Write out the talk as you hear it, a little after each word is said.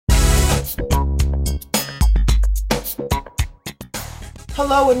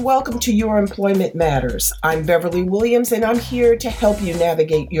Hello and welcome to Your Employment Matters. I'm Beverly Williams and I'm here to help you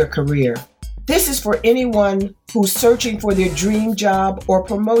navigate your career. This is for anyone who's searching for their dream job or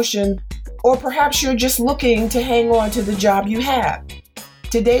promotion, or perhaps you're just looking to hang on to the job you have.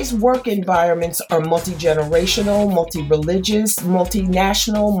 Today's work environments are multi-generational, multi-religious,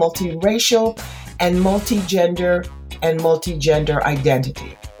 multinational, multiracial, and multi-gender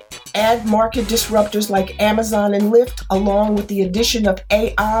identity. Add market disruptors like Amazon and Lyft, along with the addition of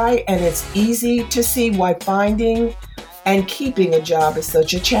AI, and it's easy to see why finding and keeping a job is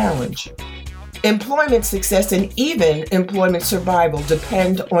such a challenge. Employment success and even employment survival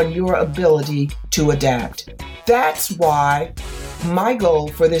depend on your ability to adapt. That's why my goal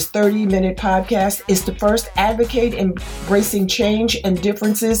for this 30-minute podcast is to first advocate embracing change and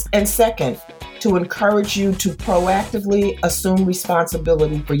differences, and second, to encourage you to proactively assume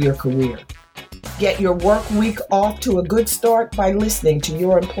responsibility for your career. Get your work week off to a good start by listening to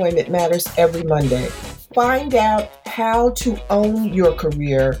Your Employment Matters every Monday. Find out how to own your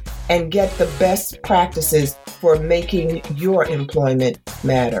career and get the best practices for making your employment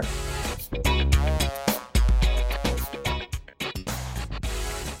matter.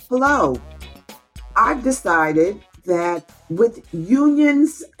 Hello. I've decided that with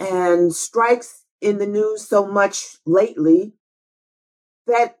unions and strikes in the news so much lately,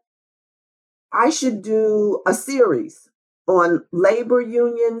 that I should do a series on labor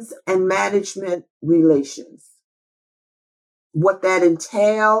unions and management relations. What that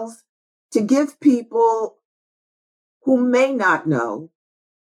entails, to give people who may not know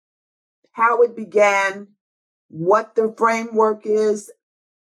how it began, what the framework is,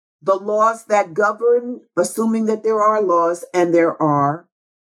 the laws that govern, assuming that there are laws, and there are,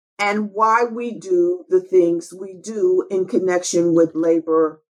 and why we do the things we do in connection with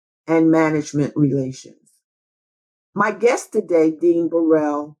labor and management relations. My guest today, Dean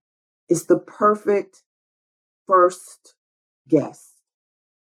Burrell, is the perfect first guest.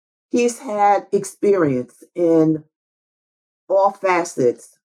 He's had experience in all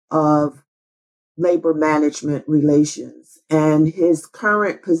facets of labor management relations, and his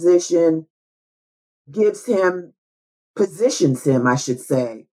current position positions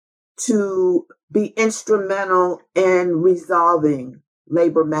him, to be instrumental in resolving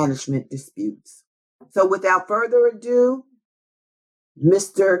labor management disputes. So without further ado,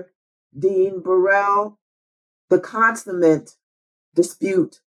 Mr. Dean Burrell, the consummate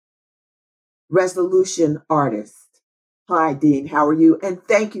dispute resolution artist. Hi, Dean. How are you? And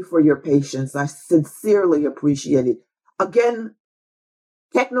thank you for your patience. I sincerely appreciate it. Again,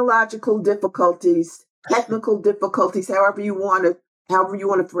 technical difficulties, however you want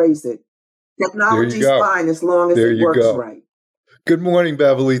to phrase it. Technology's fine as long as it works right. Good morning,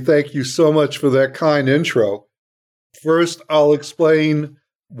 Beverly. Thank you so much for that kind intro. First, I'll explain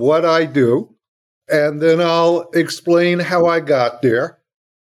what I do, and then I'll explain how I got there.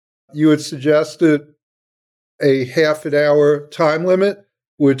 You had suggested a half an hour time limit,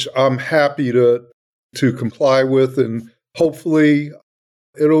 which I'm happy to comply with, and hopefully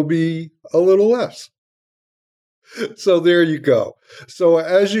it'll be a little less. So there you go. So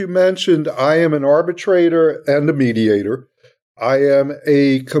as you mentioned, I am an arbitrator and a mediator. I am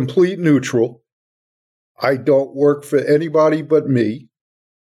a complete neutral. I don't work for anybody but me.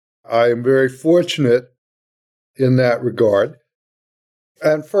 I am very fortunate in that regard.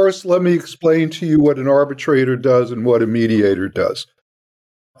 And first, let me explain to you what an arbitrator does and what a mediator does.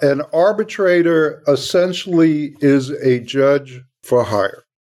 An arbitrator essentially is a judge for hire.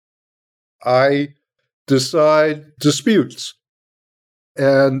 I decide disputes,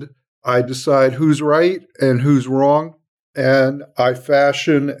 and I decide who's right and who's wrong, and I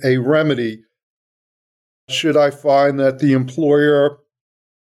fashion a remedy should I find that the employer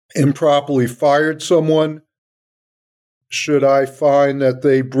improperly fired someone. Should I find that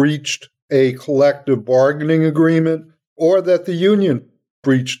they breached a collective bargaining agreement, or that the union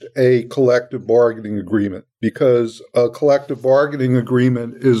breached a collective bargaining agreement? Because a collective bargaining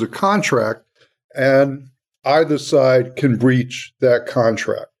agreement is a contract, and either side can breach that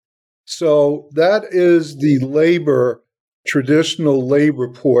contract. So that is the traditional labor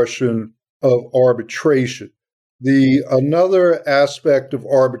portion of arbitration. Another aspect of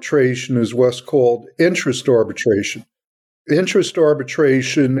arbitration is what's called interest arbitration. Interest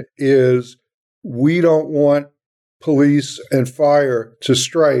arbitration is we don't want police and fire to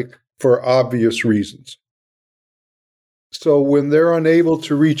strike for obvious reasons. So when they're unable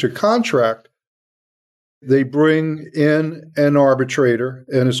to reach a contract, they bring in an arbitrator,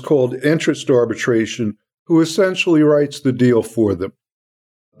 and it's called interest arbitration, who essentially writes the deal for them.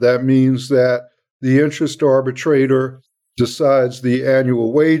 That means that the interest arbitrator decides the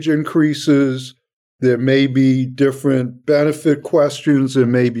annual wage increases. There may be different benefit questions. There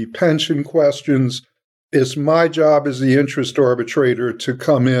may be pension questions. It's my job as the interest arbitrator to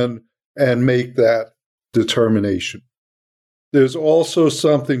come in and make that determination. There's also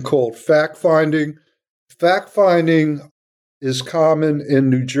something called fact-finding. Fact-finding is common in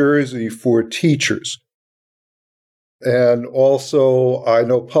New Jersey for teachers. And also, I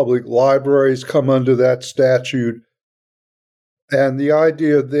know public libraries come under that statute. And the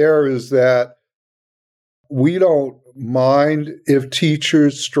idea there is that we don't mind if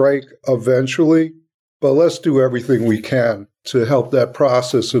teachers strike eventually, but let's do everything we can to help that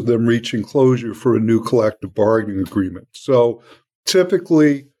process of them reaching closure for a new collective bargaining agreement. So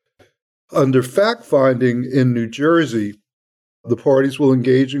typically, under fact-finding in New Jersey, the parties will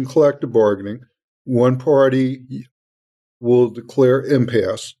engage in collective bargaining. One party will declare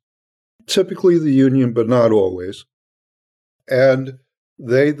impasse, typically the union, but not always. And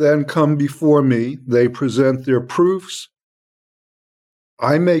they then come before me. They present their proofs.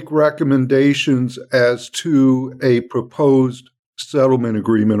 I make recommendations as to a proposed settlement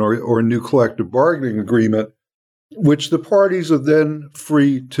agreement or new collective bargaining agreement, which the parties are then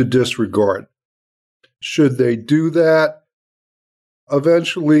free to disregard. Should they do that,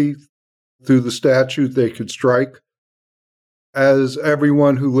 eventually, through the statute, they could strike. As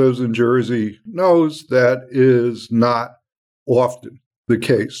everyone who lives in Jersey knows, that is not often the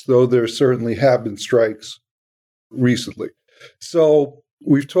case, though there certainly have been strikes recently. So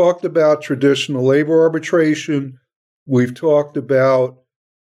we've talked about traditional labor arbitration. We've talked about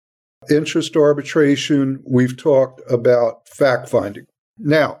interest arbitration. We've talked about fact-finding.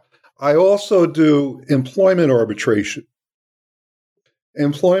 Now, I also do employment arbitration.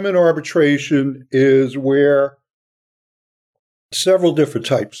 Employment arbitration is where several different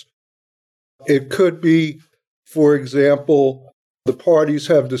types. It could be, for example, the parties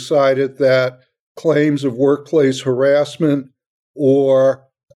have decided that claims of workplace harassment or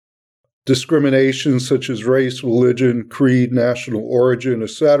discrimination such as race, religion, creed, national origin,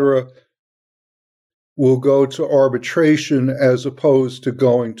 etc., will go to arbitration as opposed to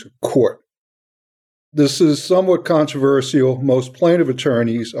going to court. This is somewhat controversial. Most plaintiff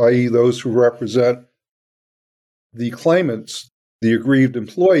attorneys, i.e. those who represent the claimants, the aggrieved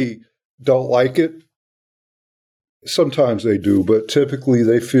employee, don't like it. Sometimes they do, but typically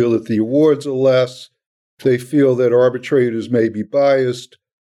they feel that the awards are less. They feel that arbitrators may be biased.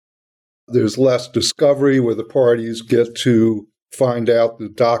 There's less discovery where the parties get to find out the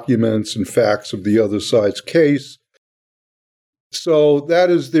documents and facts of the other side's case. So that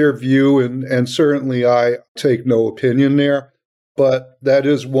is their view, and certainly I take no opinion there. But that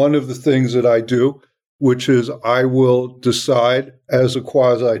is one of the things that I do, which is I will decide as a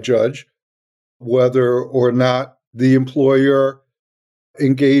quasi-judge whether or not the employer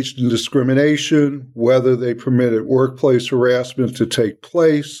engaged in discrimination, whether they permitted workplace harassment to take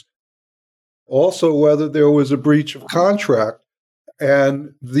place, also whether there was a breach of contract.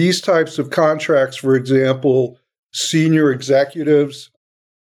 And these types of contracts, for example, senior executives,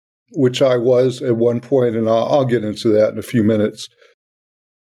 which I was at one point, and I'll get into that in a few minutes,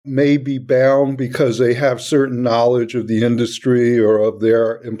 may be bound because they have certain knowledge of the industry or of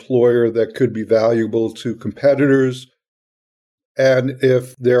their employer that could be valuable to competitors. And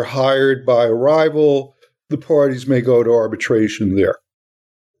if they're hired by a rival, the parties may go to arbitration there.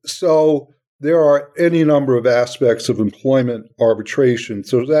 So there are any number of aspects of employment arbitration.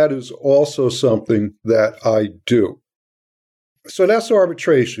 So that is also something that I do. So that's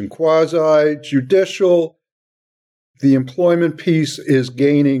arbitration, quasi-judicial. The employment piece is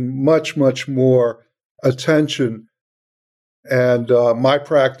gaining much, much more attention. And my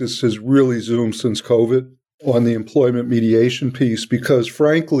practice has really zoomed since COVID on the employment mediation piece because,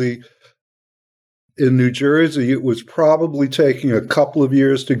 frankly, in New Jersey, it was probably taking a couple of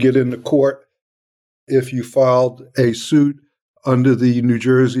years to get into court if you filed a suit under the New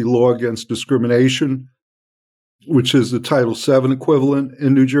Jersey law against discrimination, which is the Title VII equivalent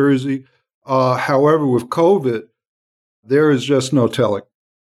in New Jersey. However, with COVID, there is just no telling.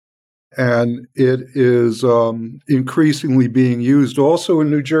 And it is increasingly being used. Also in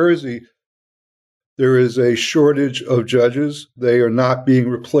New Jersey, there is a shortage of judges. They are not being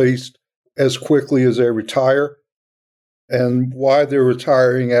replaced as quickly as they retire. And why they're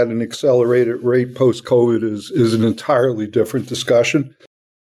retiring at an accelerated rate post-COVID is an entirely different discussion.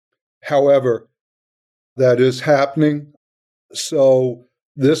 However, that is happening. So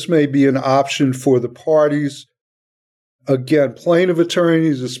this may be an option for the parties. Again, plaintiff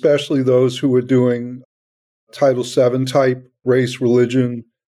attorneys, especially those who are doing Title VII type race, religion,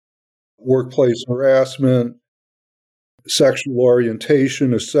 workplace harassment, sexual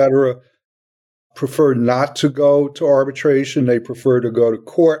orientation, etc., prefer not to go to arbitration. They prefer to go to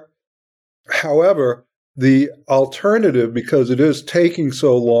court. However, the alternative, because it is taking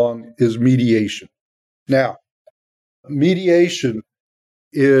so long, is mediation. Now, mediation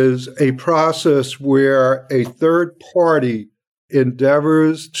is a process where a third party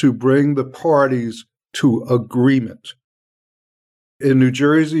endeavors to bring the parties to agreement. In New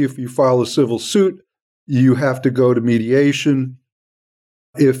Jersey, if you file a civil suit, you have to go to mediation.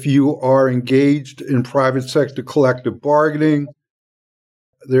 If you are engaged in private sector collective bargaining,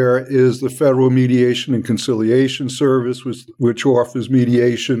 there is the Federal Mediation and Conciliation Service, which offers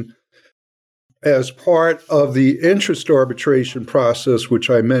mediation. As part of the interest arbitration process, which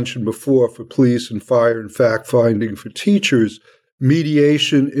I mentioned before for police and fire and fact-finding for teachers,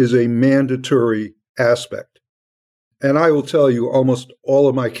 mediation is a mandatory aspect. And I will tell you, almost all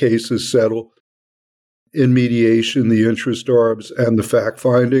of my cases settle in mediation, the interest arbs, and the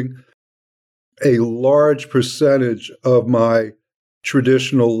fact-finding. A large percentage of my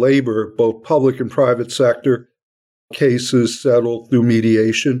traditional labor, both public and private sector cases, settle through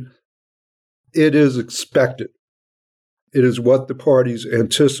mediation. It is expected. It is what the parties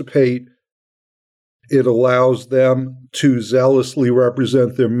anticipate. It allows them to zealously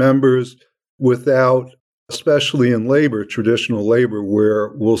represent their members without, especially in labor, traditional labor, where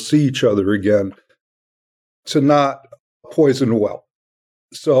we'll see each other again, to not poison the well.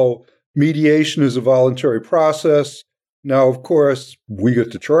 So mediation is a voluntary process. Now, of course, we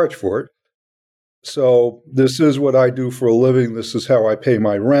get to charge for it. So this is what I do for a living. This is how I pay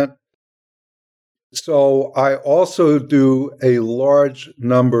my rent. So I also do a large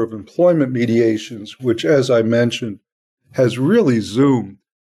number of employment mediations, which, as I mentioned, has really zoomed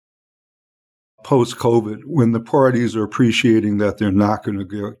post-COVID when the parties are appreciating that they're not going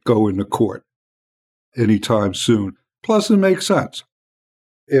to go into court anytime soon. Plus, it makes sense.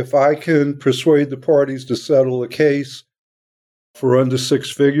 If I can persuade the parties to settle a case for under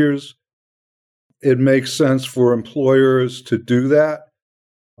six figures, it makes sense for employers to do that.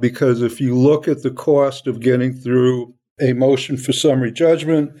 Because if you look at the cost of getting through a motion for summary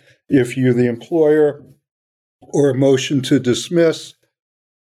judgment, if you're the employer, or a motion to dismiss,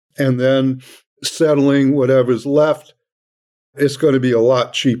 and then settling whatever's left, it's going to be a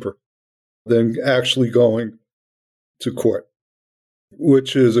lot cheaper than actually going to court,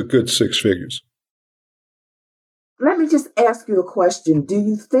 which is a good six figures. Let me just ask you a question. Do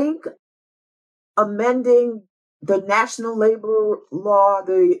you think amending the National Labor Law,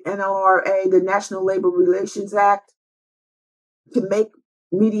 the NLRA, the National Labor Relations Act, to make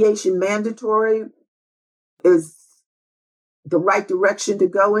mediation mandatory is the right direction to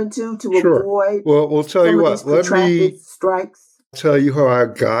go into to avoid well, we'll tell you what. Let me strikes? Tell you how I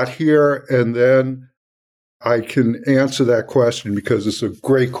got here, and then I can answer that question because it's a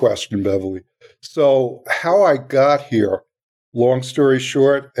great question, Beverly. So how I got here, long story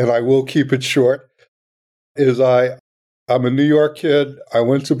short, and I will keep it short, is I'm a New York kid. I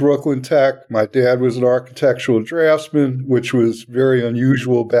went to Brooklyn Tech. My dad was an architectural draftsman, which was very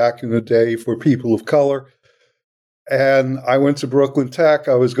unusual back in the day for people of color. And I went to Brooklyn Tech.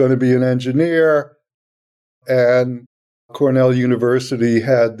 I was going to be an engineer. And Cornell University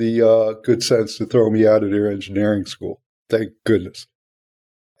had the good sense to throw me out of their engineering school. Thank goodness.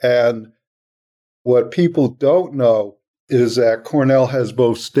 And what people don't know is that Cornell has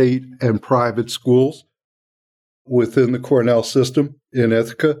both state and private schools within the Cornell system in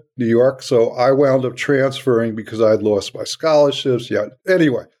Ithaca, New York. So I wound up transferring because I'd lost my scholarships. Yeah.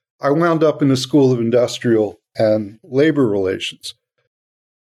 Anyway, I wound up in the School of Industrial and Labor Relations.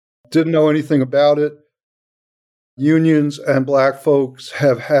 Didn't know anything about it. Unions and Black folks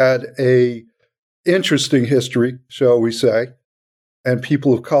have had a interesting history, shall we say, and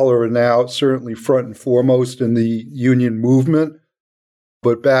people of color are now certainly front and foremost in the union movement.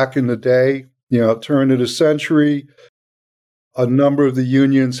 But back in the day, turn of the century, a number of the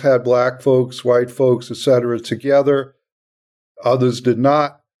unions had Black folks, white folks, etc. together. Others did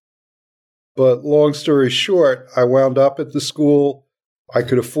not. But long story short, I wound up at the school. I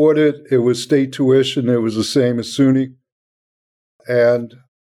could afford it. It was state tuition. It was the same as SUNY. And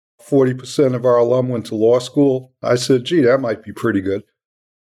 40% of our alum went to law school. I said, gee, that might be pretty good.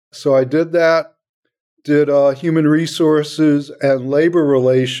 So I did that. Did human resources and labor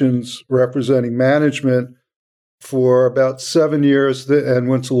relations representing management for about 7 years and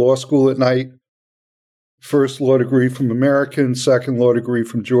went to law school at night. First law degree from American, second law degree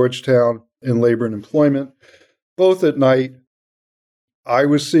from Georgetown in labor and employment, both at night. I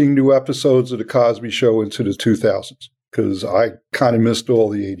was seeing new episodes of The Cosby Show into the 2000s because I kind of missed all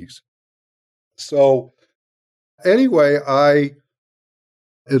the 80s. So Anyway,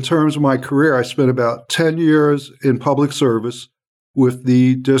 in terms of my career, I spent about 10 years in public service with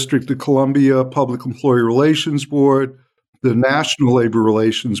the District of Columbia Public Employee Relations Board, the National Labor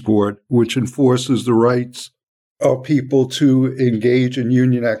Relations Board, which enforces the rights of people to engage in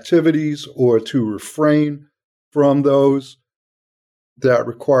union activities or to refrain from those. That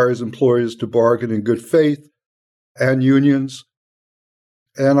requires employers to bargain in good faith, and unions.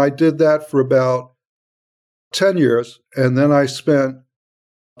 And I did that for about 10 years. And then I spent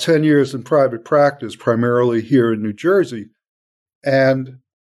 10 years in private practice, primarily here in New Jersey, and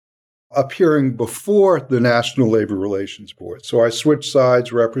appearing before the National Labor Relations Board. So I switched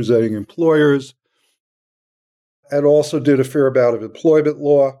sides representing employers and also did a fair amount of employment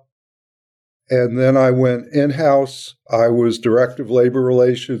law. And then I went in-house. I was Director of Labor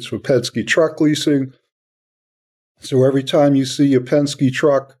Relations for Penske Truck Leasing. So every time you see a Penske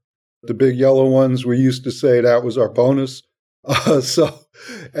truck, the big yellow ones, we used to say that was our bonus.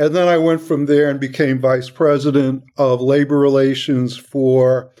 And then I went from there and became Vice President of Labor Relations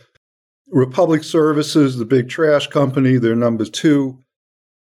for Republic Services, the big trash company. They're number 2.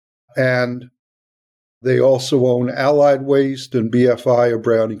 And they also own Allied Waste and BFI of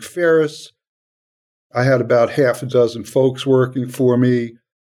Browning Ferris. I had about half a dozen folks working for me,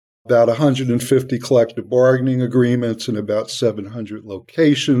 about 150 collective bargaining agreements in about 700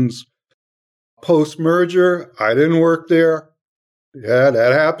 locations. Post-merger, I didn't work there. Yeah,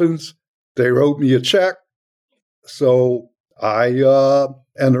 that happens. They wrote me a check. So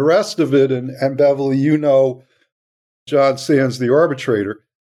and the rest of it, and Beverly, you know, John Sands, the arbitrator.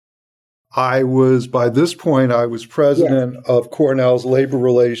 By this point, I was president of Cornell's Labor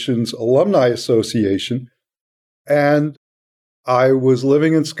Relations Alumni Association, and I was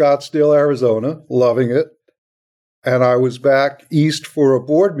living in Scottsdale, Arizona, loving it, and I was back east for a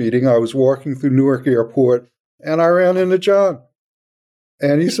board meeting. I was walking through Newark Airport, and I ran into John,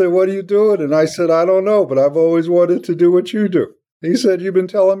 and he said, "What are you doing?" And I said, "I don't know, but I've always wanted to do what you do." He said, "You've been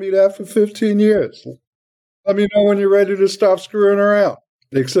telling me that for 15 years. Let me know when you're ready to stop screwing around."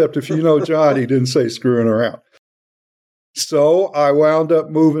 Except if you know John, he didn't say screwing around. So I wound up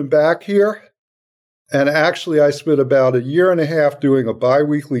moving back here. And actually, I spent about a year and a half doing a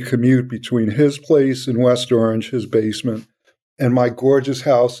biweekly commute between his place in West Orange, his basement, and my gorgeous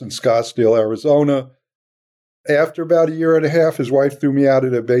house in Scottsdale, Arizona. After about a year and a half, his wife threw me out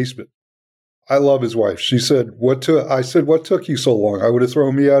of the basement. I love his wife. She said, I said, "What took you so long? I would have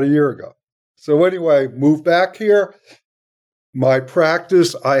thrown me out a year ago." So anyway, moved back here. My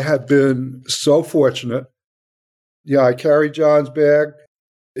practice, I have been so fortunate. Yeah, I carried John's bag.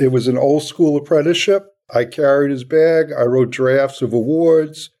 It was an old school apprenticeship. I carried his bag. I wrote drafts of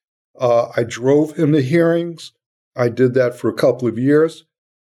awards. I drove him to hearings. I did that for a couple of years.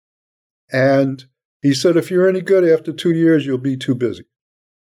 And he said, "If you're any good after 2 years, you'll be too busy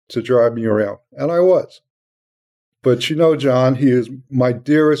to drive me around." And I was. But you know, John, he is my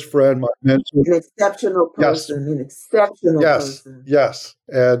dearest friend, my mentor. An exceptional person, an exceptional person. Yes.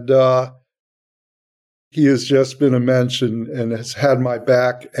 And he has just been a mention and has had my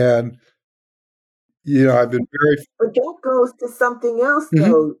back. And, you know, I've been very... But that goes to something else,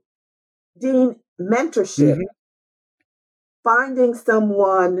 though, Dean, mentorship. Finding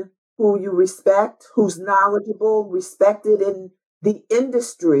someone who you respect, who's knowledgeable, respected in the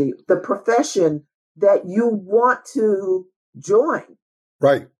industry, the profession that you want to join.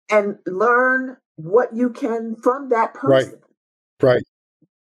 Right. And learn what you can from that person. Right.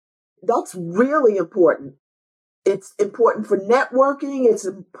 That's really important. It's important for networking. It's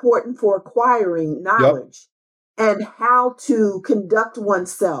important for acquiring knowledge and how to conduct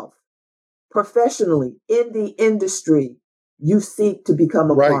oneself professionally in the industry you seek to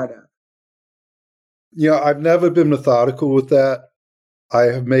become a part of. Yeah, I've never been methodical with that. I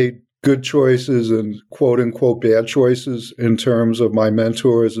have made good choices and quote unquote bad choices in terms of my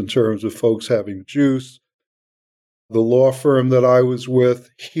mentors, in terms of folks having juice. The law firm that I was with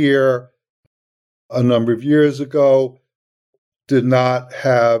here a number of years ago did not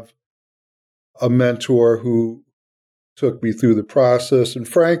have a mentor who took me through the process. And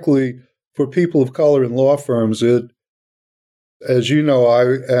frankly, for people of color in law firms, as you know,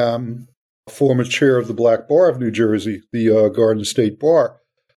 I am a former chair of the Black Bar of New Jersey, the Garden State Bar.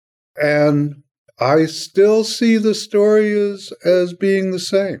 And I still see the story as being the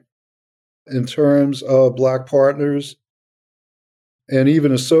same in terms of Black partners and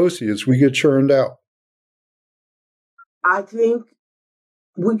even associates. We get churned out. I think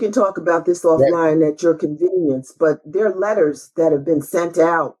we can talk about this offline at your convenience, but there are letters that have been sent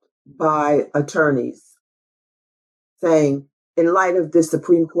out by attorneys saying, in light of the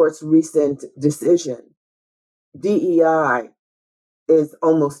Supreme Court's recent decision, DEI is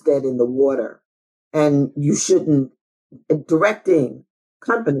almost dead in the water, and you shouldn't directing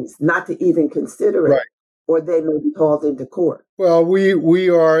companies not to even consider Right. it, or they may be called into court. Well, we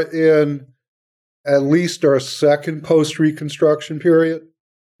are in at least our second post-Reconstruction period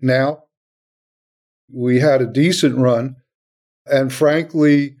now. We had a decent run, and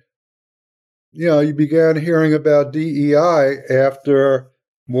frankly, you began hearing about DEI after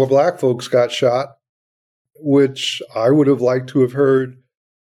more black folks got shot, which I would have liked to have heard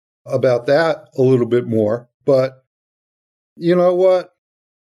about that a little bit more. But you know what?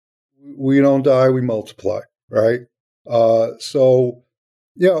 We don't die, we multiply, right? So,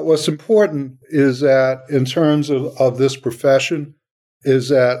 what's important is that in terms of this profession, is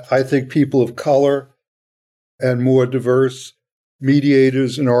that I think people of color and more diverse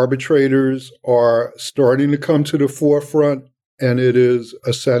mediators and arbitrators are starting to come to the forefront, and it is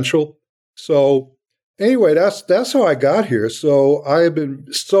essential. So anyway, that's how I got here. So I have been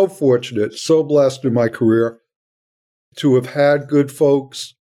so fortunate, so blessed in my career to have had good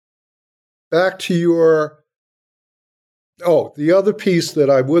folks. Back to the other piece that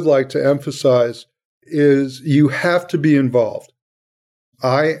I would like to emphasize is you have to be involved.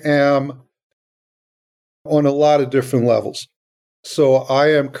 I am on a lot of different levels. So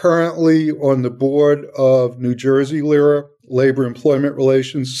I am currently on the board of New Jersey LERA, Labor Employment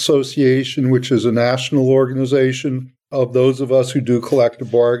Relations Association, which is a national organization of those of us who do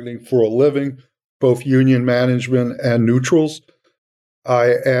collective bargaining for a living, both union management and neutrals.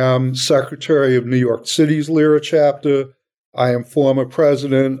 I am secretary of New York City's LERA chapter. I am former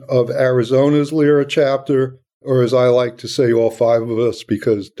president of Arizona's LERA chapter, or as I like to say, all five of us,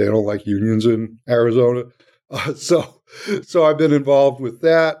 because they don't like unions in Arizona. So I've been involved with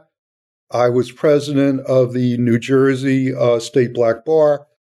that. I was president of the New Jersey State Black Bar,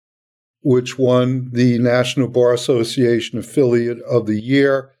 which won the National Bar Association Affiliate of the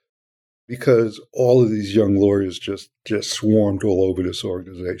Year, because all of these young lawyers just swarmed all over this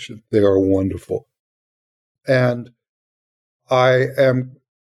organization. They are wonderful. And I am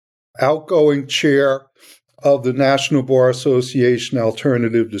outgoing chair of the National Bar Association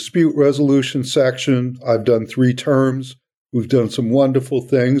Alternative Dispute Resolution section. I've done 3 terms. We've done some wonderful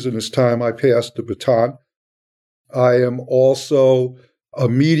things, and it's time I passed the baton. I am also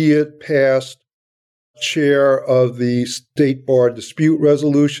immediate past chair of the State Bar Dispute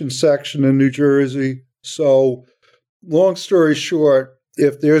Resolution section in New Jersey. So, long story short,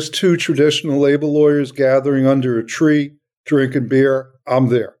 if there's 2 traditional labor lawyers gathering under a tree, drinking beer, I'm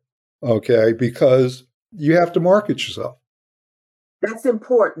there, okay? Because you have to market yourself. That's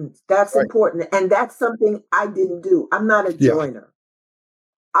important. That's Right. important. And that's something I didn't do. I'm not a Yeah. joiner.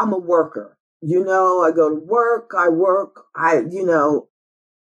 I'm a worker. I go to work, I work, I'm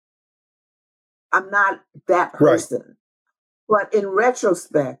not that Right. person. But in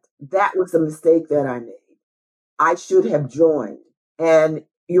retrospect, that was a mistake that I made. I should have joined. And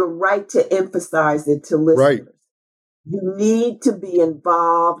you're right to emphasize it to listeners. Right. You need to be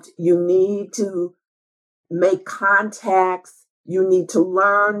involved. You need to make contacts. You need to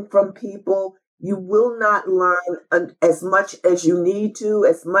learn from people. You will not learn as much as you need to,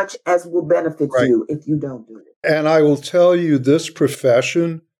 as much as will benefit Right. you if you don't do it. And I will tell you, this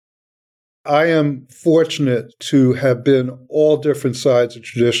profession, I am fortunate to have been all different sides of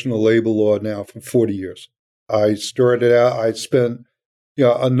traditional labor law now for 40 years. I started out, I spent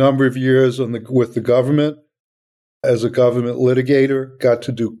a number of years with the government as a government litigator, got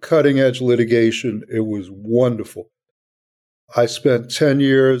to do cutting edge litigation. It was wonderful. I spent 10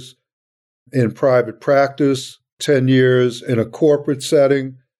 years in private practice, 10 years in a corporate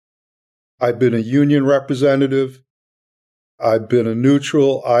setting. I've been a union representative. I've been a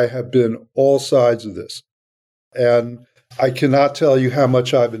neutral. I have been all sides of this. And I cannot tell you how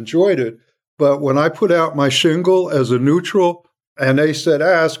much I've enjoyed it. But when I put out my shingle as a neutral, and they said,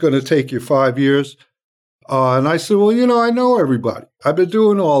 it's going to take you 5 years. And I said, well, I know everybody. I've been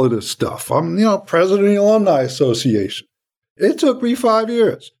doing all of this stuff. I'm, president of the Alumni Association. It took me 5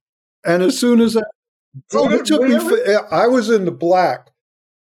 years. And as soon as it took me, I was in the black.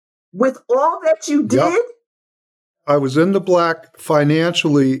 With all that you did? Yep. I was in the black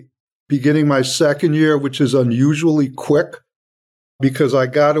financially beginning my second year, which is unusually quick because I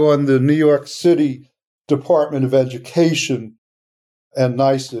got on the New York City Department of Education and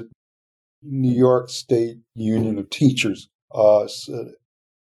NYSUT, New York State Union of Teachers, AFT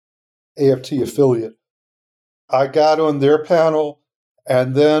affiliate. I got on their panel,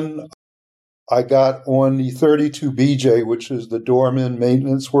 and then I got on the 32BJ, which is the Doorman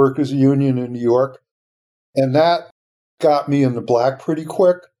Maintenance Workers Union in New York. And that got me in the black pretty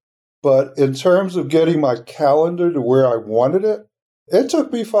quick. But in terms of getting my calendar to where I wanted it, it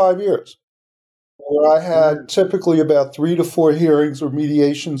took me 5 years, where I had typically about 3 to 4 hearings or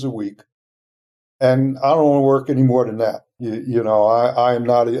mediations a week. And I don't want to work any more than that. I am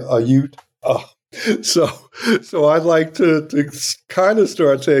not a youth. So I'd like to kind of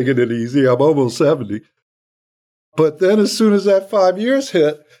start taking it easy. I'm almost 70. But then as soon as that 5 years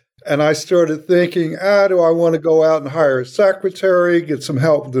hit, and I started thinking, do I want to go out and hire a secretary, get some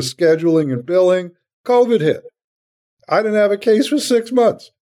help with the scheduling and billing? COVID hit. I didn't have a case for 6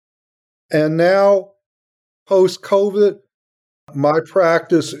 months. And now, post-COVID, my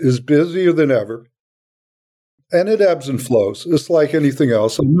practice is busier than ever. And it ebbs and flows. It's like anything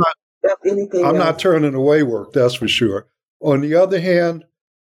else. I'm not turning away work, that's for sure. On the other hand,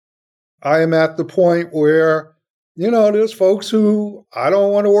 I am at the point where, there's folks who I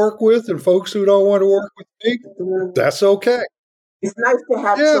don't want to work with and folks who don't want to work with me. That's okay. It's nice to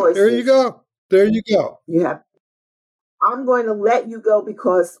have choices. There you go. Yeah. I'm going to let you go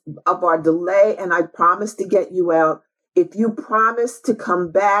because of our delay, and I promise to get you out. If you promise to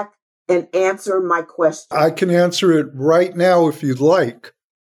come back and answer my question. I can answer it right now if you'd like.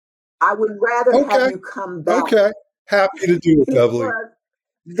 I would rather have you come back. Okay. Happy to do it, Beverly.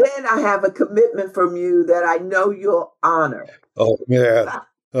 Then I have a commitment from you that I know you'll honor. Oh,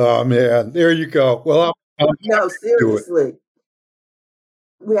 man. There you go. Well, no, seriously.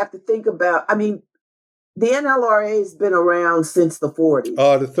 We have to think about, the NLRA has been around since the 40s.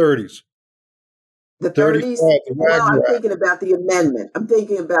 The 30s. The 30s? Well, I'm thinking about the amendment. I'm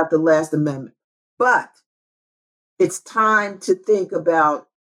thinking about the last amendment. But it's time to think about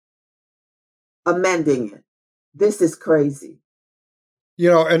amending it. This is crazy.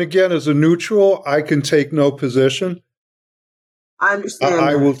 And again, as a neutral, I can take no position. I understand.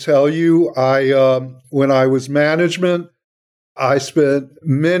 I will tell you, when I was management, I spent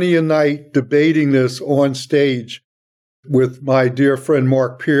many a night debating this on stage with my dear friend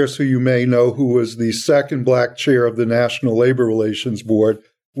Mark Pierce, who you may know, who was the second Black chair of the National Labor Relations Board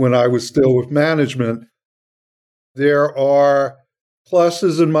when I was still with management. There are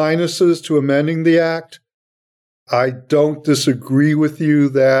pluses and minuses to amending the act. I don't disagree with you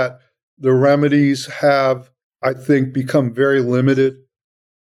that the remedies have, I think, become very limited.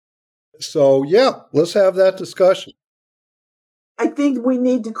 So, let's have that discussion. I think we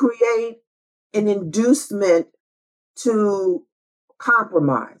need to create an inducement to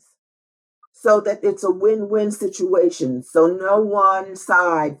compromise so that it's a win-win situation, so no one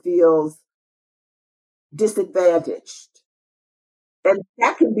side feels disadvantaged. And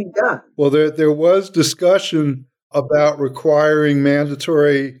that can be done. Well, there was discussion about requiring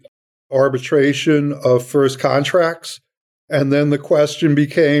mandatory arbitration of first contracts. And then the question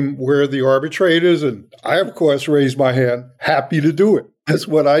became, where are the arbitrators? And I, of course, raised my hand, happy to do it. That's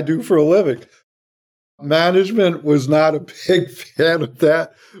what I do for a living. Management was not a big fan of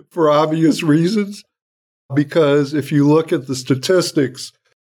that for obvious reasons, because if you look at the statistics,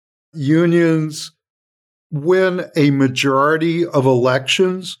 unions win a majority of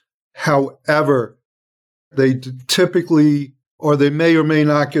elections. However, they typically, or they may or may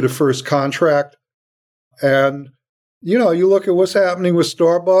not get a first contract. And, you look at what's happening with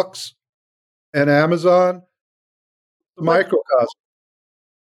Starbucks and Amazon, the microcosm.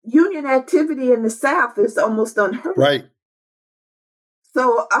 Union activity in the South is almost unheard of. Right.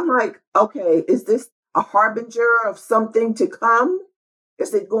 So I'm like, okay, is this a harbinger of something to come?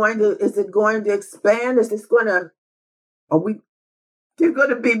 Is it going to expand? Is this going to, there going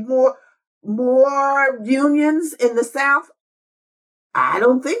to be more unions in the South? I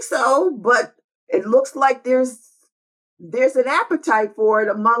don't think so, but it looks like there's an appetite for it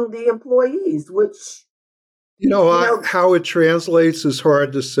among the employees, which how it translates is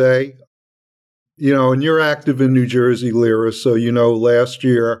hard to say. And you're active in New Jersey, Lyra, so last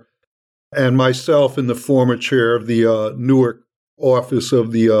year, and myself and the former chair of the Newark office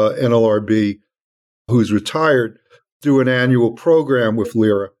of the NLRB, who's retired, do an annual program with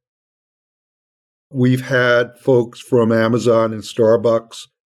Lyra. We've had folks from Amazon and Starbucks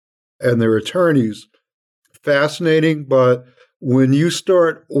and their attorneys. Fascinating, but when you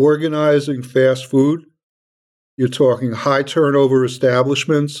start organizing fast food, you're talking high turnover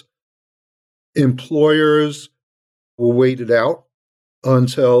establishments. Employers will wait it out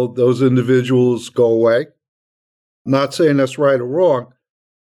until those individuals go away. I'm not saying that's right or wrong.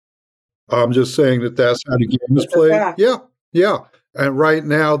 I'm just saying that that's how the game is played. Yeah. And right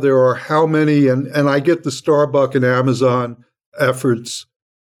now there are how many, and I get the Starbucks and Amazon efforts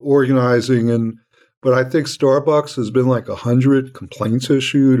organizing, but I think Starbucks has been like 100 complaints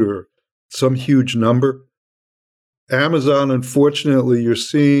issued or some huge number. Amazon, unfortunately, you're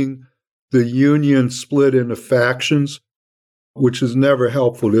seeing the union split into factions, which is never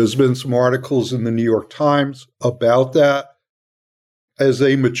helpful. There's been some articles in the New York Times about that as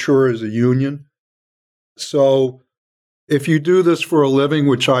they mature as a union. So if you do this for a living,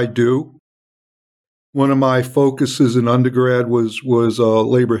 which I do, one of my focuses in undergrad was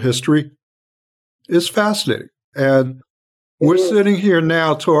labor history. It's fascinating. And we're sitting here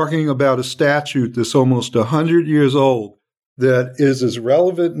now talking about a statute that's almost 100 years old that is as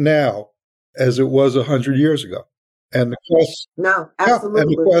relevant now as it was 100 years ago. And the question, No, absolutely.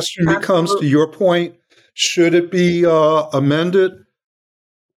 and the question becomes, to your point, should it be amended?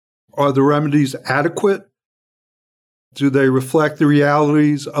 Are the remedies adequate? Do they reflect the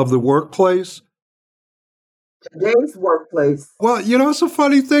realities of the workplace? Today's workplace. Well, it's a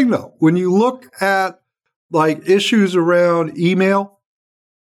funny thing, though. When you look at issues around email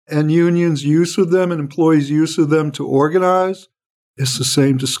and unions' use of them and employees' use of them to organize, it's the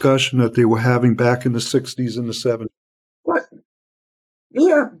same discussion that they were having back in the 60s and the 70s. What?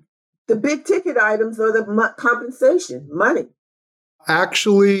 Yeah. The big ticket items are the compensation, money.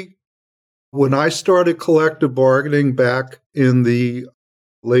 Actually, when I started collective bargaining back in the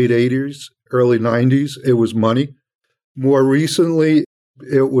late 80s, early 90s, it was money. More recently,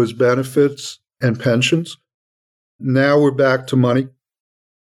 it was benefits and pensions. Now we're back to money.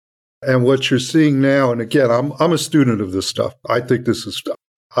 And what you're seeing now, and again, I'm a student of this stuff. I think this is stuff.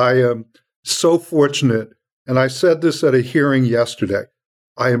 I am so fortunate, and I said this at a hearing yesterday.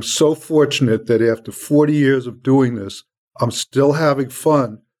 I am so fortunate that after 40 years of doing this, I'm still having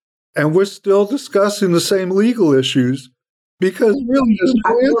fun. And we're still discussing the same legal issues because really there's no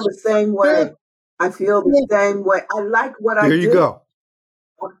I feel answer. the same way. Yeah. I feel the same way. I like what I do. There you go.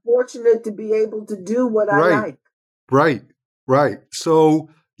 I'm fortunate to be able to do what I like. Right. So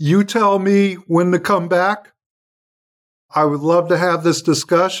you tell me when to come back. I would love to have this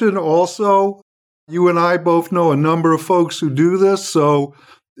discussion. Also, you and I both know a number of folks who do this, so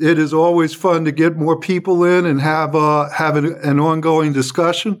it is always fun to get more people in and have an ongoing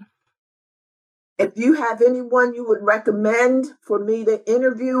discussion. If you have anyone you would recommend for me to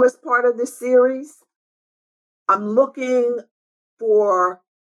interview as part of this series, I'm looking for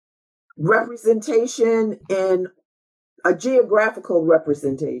representation in a geographical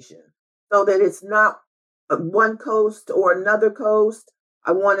representation so that it's not one coast or another coast.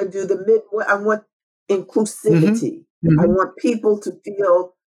 I want to do the Midwest. I want inclusivity. Mm-hmm. I want people to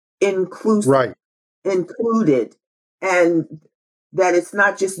feel inclusive, right, included, and that it's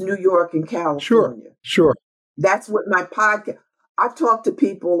not just New York and California. Sure. That's what my podcast. I've talked to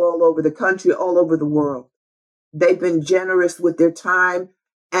people all over the country, all over the world. They've been generous with their time,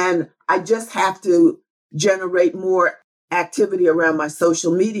 and I just have to generate more activity around my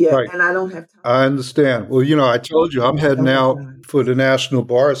social media, right. And I don't have time. I understand. Well, I told you I'm heading out for the National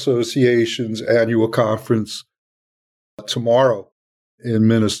Bar Association's annual conference tomorrow in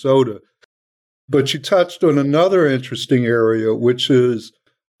Minnesota. But you touched on another interesting area, which is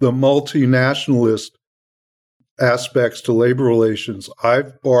the multinationalist aspects to labor relations.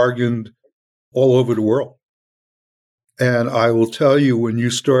 I've bargained all over the world. And I will tell you, when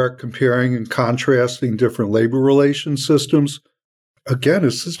you start comparing and contrasting different labor relations systems, again,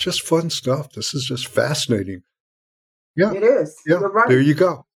 this is just fun stuff. This is just fascinating. Yeah. It is. Yeah. You're right. There you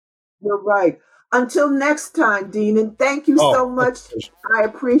go. You're right. Until next time, Dean, and thank you so much. I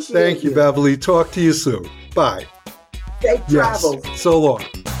appreciate it. Thank you, Beverly. Talk to you soon. Bye. Safe travels. So long.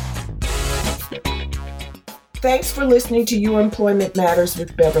 Thanks for listening to Your Employment Matters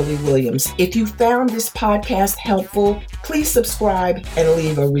with Beverly Williams. If you found this podcast helpful, please subscribe and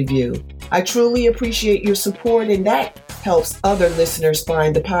leave a review. I truly appreciate your support, and that helps other listeners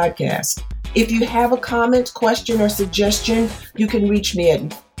find the podcast. If you have a comment, question, or suggestion, you can reach me at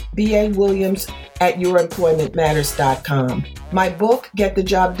bawilliams@youremploymentmatters.com. My book, Get the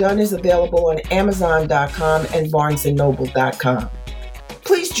Job Done, is available on Amazon.com and BarnesandNoble.com.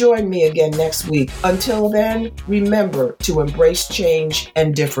 Please join me again next week. Until then, remember to embrace change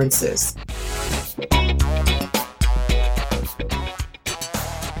and differences.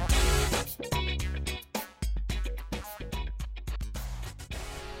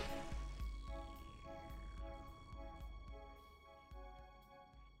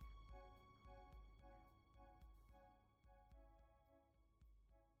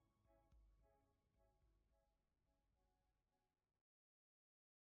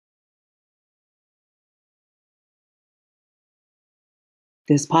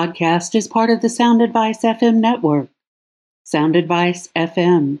 This podcast is part of the Sound Advice FM network. Sound Advice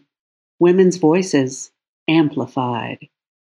FM. Women's voices amplified.